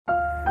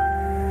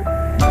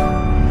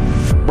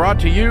Brought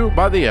to you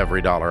by the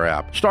EveryDollar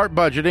app. Start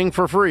budgeting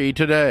for free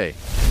today.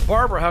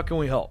 Barbara, how can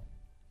we help?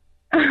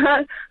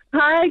 Hi,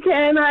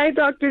 Ken. Hi,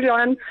 Dr.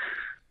 John.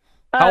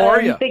 How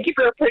are you? Thank you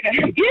for putting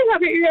it. Good. How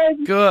about you guys?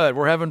 Good.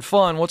 We're having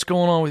fun. What's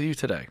going on with you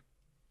today?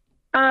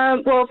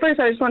 Well, first,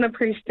 I just want to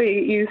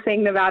appreciate you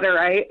saying Nevada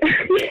right.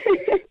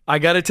 I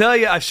got to tell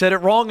you, I've said it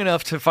wrong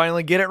enough to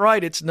finally get it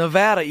right. It's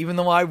Nevada. Even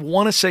though I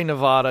want to say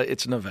Nevada,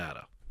 it's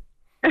Nevada.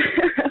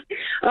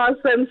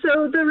 Awesome.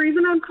 So the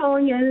reason I'm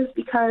calling in is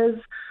because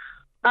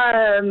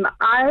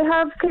I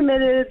have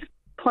committed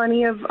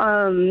plenty of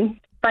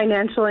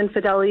financial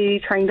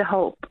infidelity trying to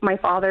help my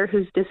father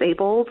who's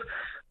disabled.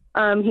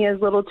 He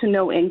has little to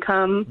no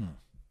income.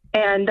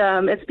 And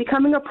it's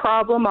becoming a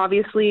problem,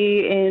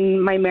 obviously, in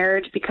my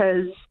marriage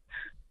because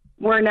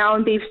we're now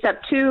in baby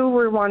step 2.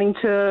 We're wanting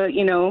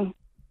to,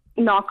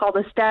 knock all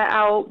this debt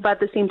out, but at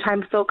the same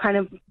time feel kind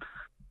of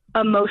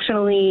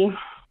emotionally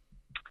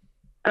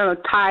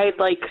tied,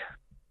 like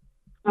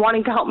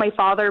wanting to help my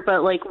father,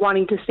 but like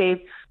wanting to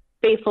stay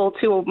faithful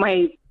to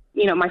my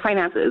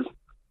finances.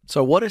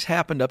 So what has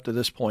happened up to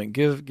this point?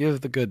 Give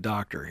the good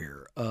doctor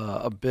here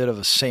a bit of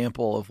a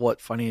sample of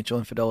what financial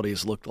infidelity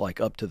has looked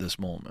like up to this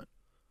moment.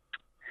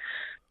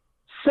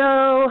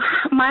 So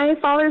my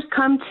father's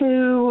come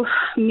to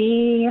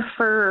me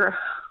for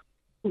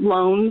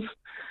loans.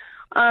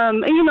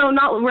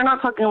 We're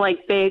not talking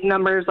like big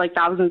numbers, like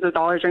thousands of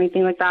dollars or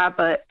anything like that,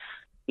 but,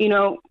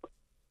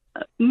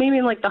 maybe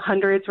in like the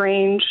hundreds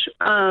range.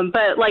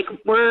 But like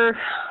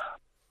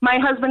my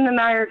husband and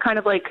I are kind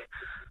of like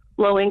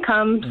low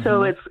income. Mm-hmm.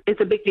 So it's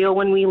a big deal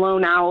when we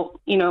loan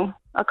out,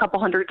 a couple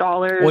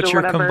 $100s. What's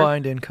your whatever.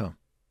 Combined income?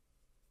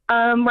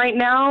 Right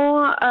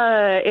now,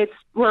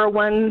 we're a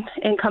one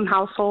income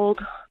household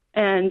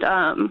and,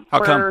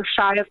 we're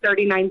shy of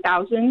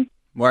 39,000.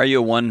 Why are you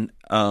a one,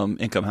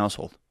 income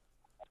household?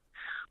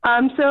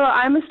 So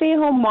I'm a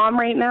stay-at-home mom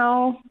right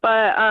now,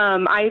 but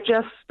I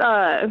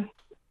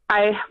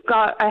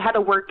had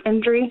a work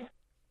injury,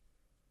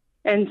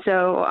 and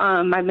so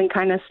I've been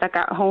kind of stuck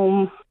at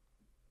home.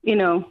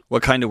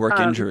 What kind of work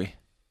injury?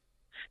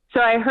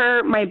 So I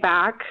hurt my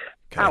back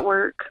at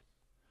work.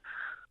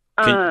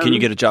 Can you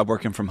get a job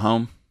working from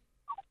home?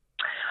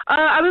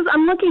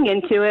 I'm looking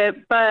into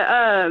it, but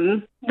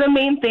the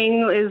main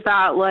thing is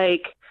that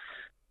like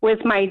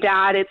with my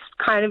dad, it's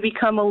kind of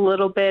become a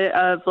little bit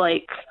of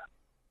like.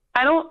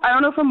 I don't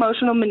know if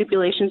emotional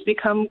manipulation's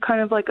become kind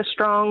of like a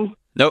strong.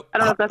 Nope. I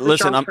don't know if that's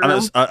listen. I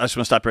just want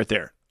to stop right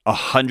there.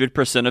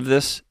 100% of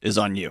this is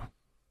on you.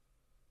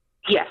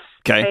 Yes.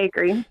 Okay. I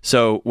agree.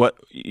 So what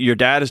your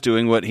dad is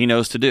doing, what he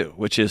knows to do,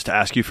 which is to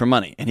ask you for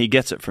money, and he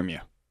gets it from you.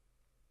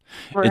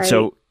 Right. And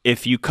so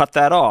if you cut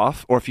that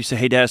off, or if you say,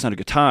 "Hey, Dad, it's not a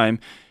good time,"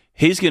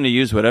 he's going to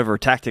use whatever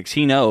tactics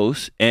he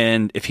knows.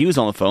 And if he was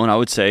on the phone, I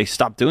would say,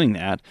 "Stop doing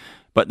that."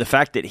 But the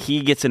fact that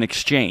he gets an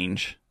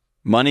exchange,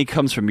 money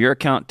comes from your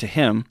account to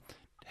him.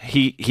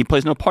 He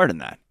plays no part in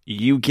that.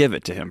 You give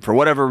it to him for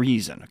whatever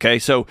reason, okay?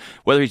 So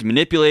whether he's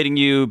manipulating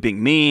you,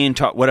 being mean,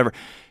 whatever,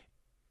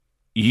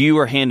 you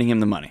are handing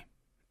him the money.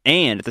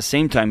 And at the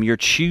same time, you're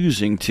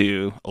choosing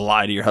to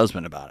lie to your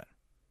husband about it.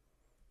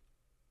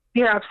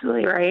 You're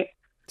absolutely right.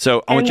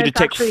 So I want you to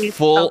take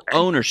full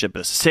ownership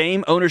of this.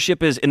 Same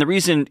ownership as, and the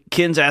reason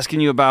Ken's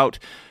asking you about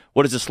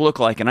what does this look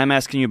like, and I'm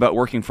asking you about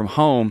working from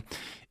home,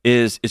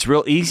 is it's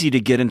real easy to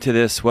get into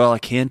this, well, I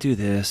can't do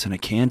this and I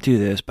can't do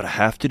this, but I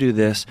have to do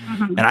this.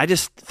 Mm-hmm. And I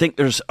just think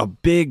there's a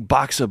big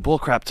box of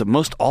bullcrap to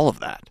most all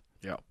of that.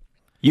 Yeah.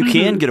 You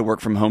can get a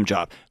work from home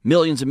job.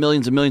 Millions and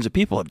millions and millions of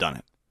people have done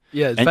it.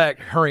 Yeah, in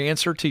fact, her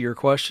answer to your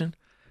question,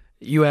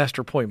 you asked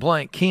her point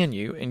blank, can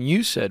you? And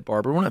you said,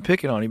 Barbara, we're not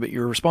picking on you, but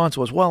your response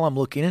was, well, I'm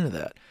looking into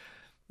that.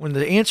 When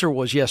the answer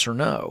was yes or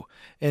no,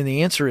 and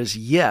the answer is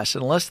yes,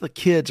 unless the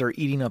kids are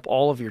eating up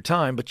all of your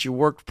time, but you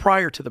worked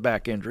prior to the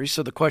back injury.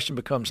 So the question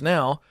becomes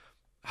now,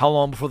 how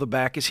long before the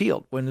back is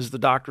healed? When does the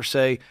doctor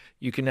say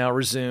you can now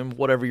resume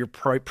whatever your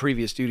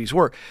previous duties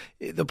were?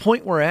 The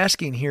point we're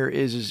asking here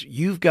is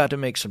you've got to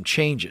make some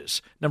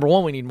changes. Number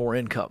one, we need more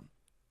income.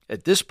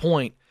 At this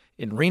point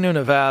in Reno,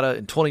 Nevada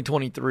in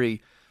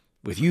 2023,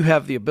 with you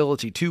have the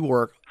ability to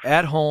work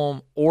at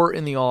home or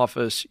in the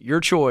office, your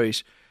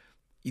choice,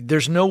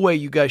 there's no way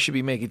you guys should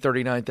be making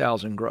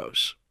 $39,000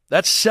 gross.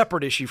 That's a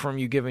separate issue from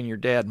you giving your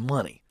dad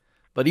money.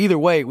 But either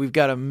way, we've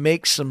got to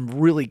make some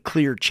really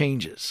clear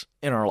changes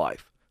in our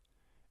life.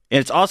 And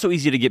it's also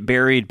easy to get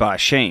buried by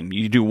shame.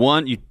 You do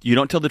one, you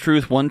don't tell the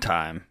truth one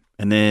time,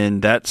 and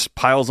then that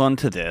piles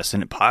onto this,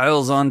 and it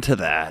piles onto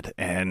that.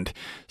 And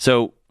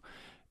so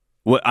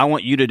what I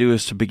want you to do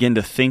is to begin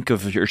to think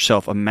of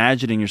yourself,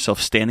 imagining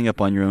yourself standing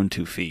up on your own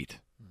 2 feet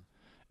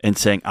and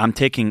saying, I'm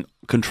taking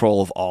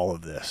control of all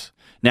of this.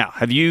 Now,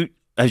 has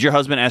your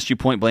husband asked you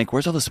point blank,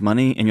 where's all this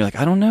money? And you're like,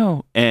 I don't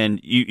know.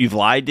 And you've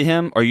lied to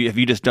him, or have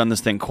you just done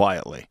this thing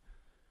quietly?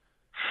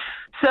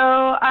 So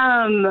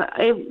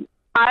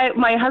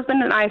my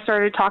husband and I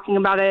started talking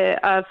about it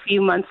a few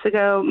months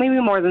ago, maybe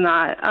more than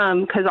that,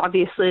 because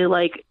obviously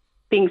like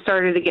things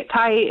started to get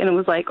tight, and it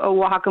was like, oh,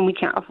 well, how come we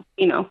can't,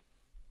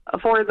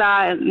 afford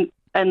that?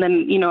 And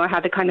then, I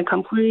had to kind of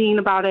come clean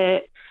about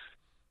it.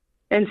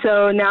 And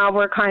so now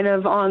we're kind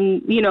of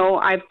on,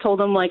 I've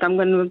told him, like, I'm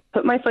going to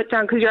put my foot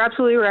down, because you're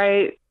absolutely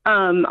right.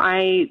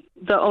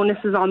 The onus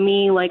is on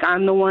me. Like,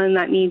 I'm the one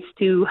that needs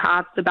to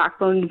have the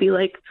backbone to be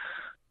like,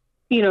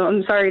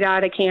 I'm sorry,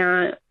 Dad, I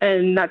can't.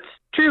 And that's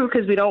true,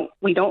 because we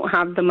don't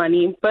have the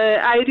money. But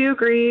I do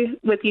agree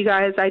with you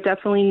guys. I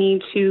definitely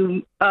need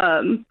to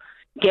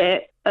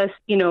get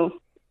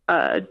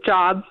a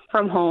job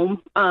from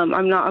home.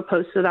 I'm not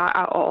opposed to that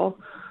at all.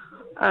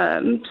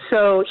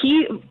 So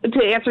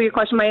to answer your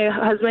question, my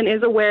husband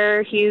is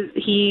aware.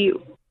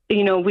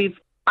 We've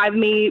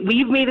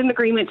made an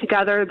agreement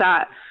together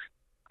that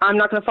I'm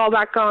not going to fall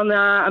back on that.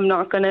 I'm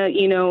not going to,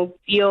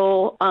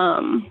 feel,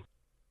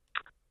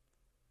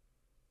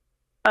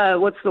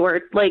 what's the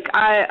word? Like,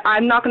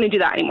 I'm not going to do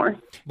that anymore.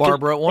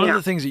 Barbara, one of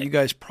the things that you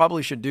guys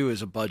probably should do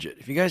is a budget.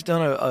 If you guys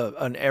done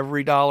an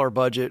every dollar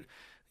budget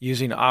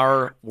using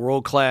our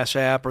world-class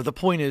app, or the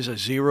point is a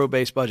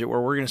zero-based budget where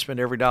we're going to spend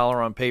every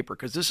dollar on paper,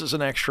 because this is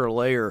an extra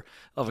layer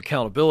of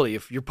accountability.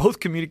 If you're both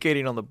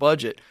communicating on the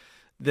budget,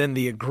 then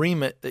the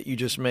agreement that you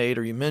just made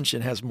or you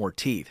mentioned has more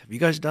teeth. Have you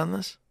guys done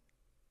this?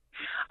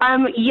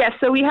 Yes,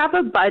 so we have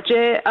a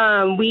budget.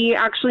 We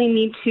actually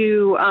need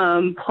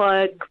to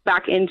plug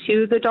back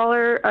into the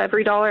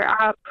every dollar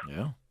app.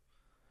 Yeah,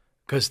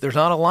 because there's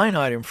not a line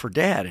item for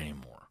Dad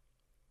anymore.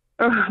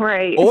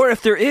 Right. Or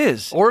if there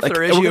is. Or if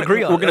there is, you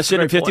agree on it. We're going to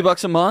send him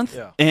 $50 a month,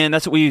 and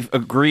that's what we've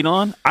agreed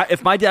on.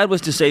 If my dad was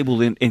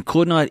disabled and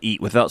could not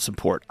eat without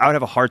support, I would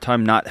have a hard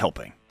time not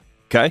helping.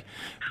 Okay?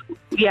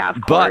 Yeah, of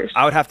but course.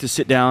 I would have to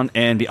sit down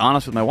and be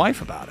honest with my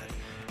wife about it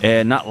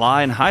and not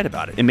lie and hide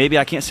about it. And maybe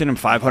I can't send him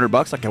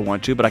 $500 like I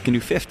want to, but I can do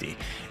 50.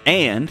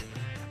 And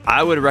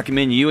I would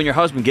recommend you and your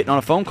husband getting on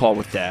a phone call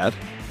with Dad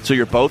so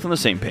you're both on the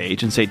same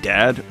page and say,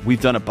 Dad,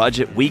 we've done a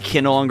budget. We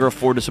can no longer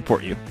afford to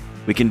support you.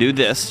 We can do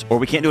this, or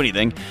we can't do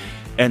anything.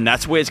 And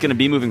that's the way it's going to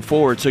be moving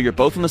forward. So you're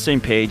both on the same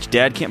page.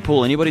 Dad can't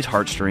pull anybody's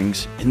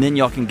heartstrings. And then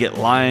y'all can get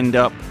lined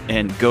up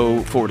and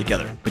go forward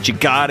together. But you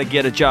got to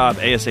get a job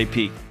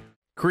ASAP.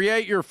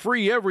 Create your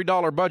free every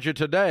dollar budget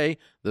today,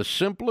 the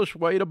simplest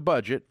way to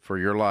budget for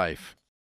your life.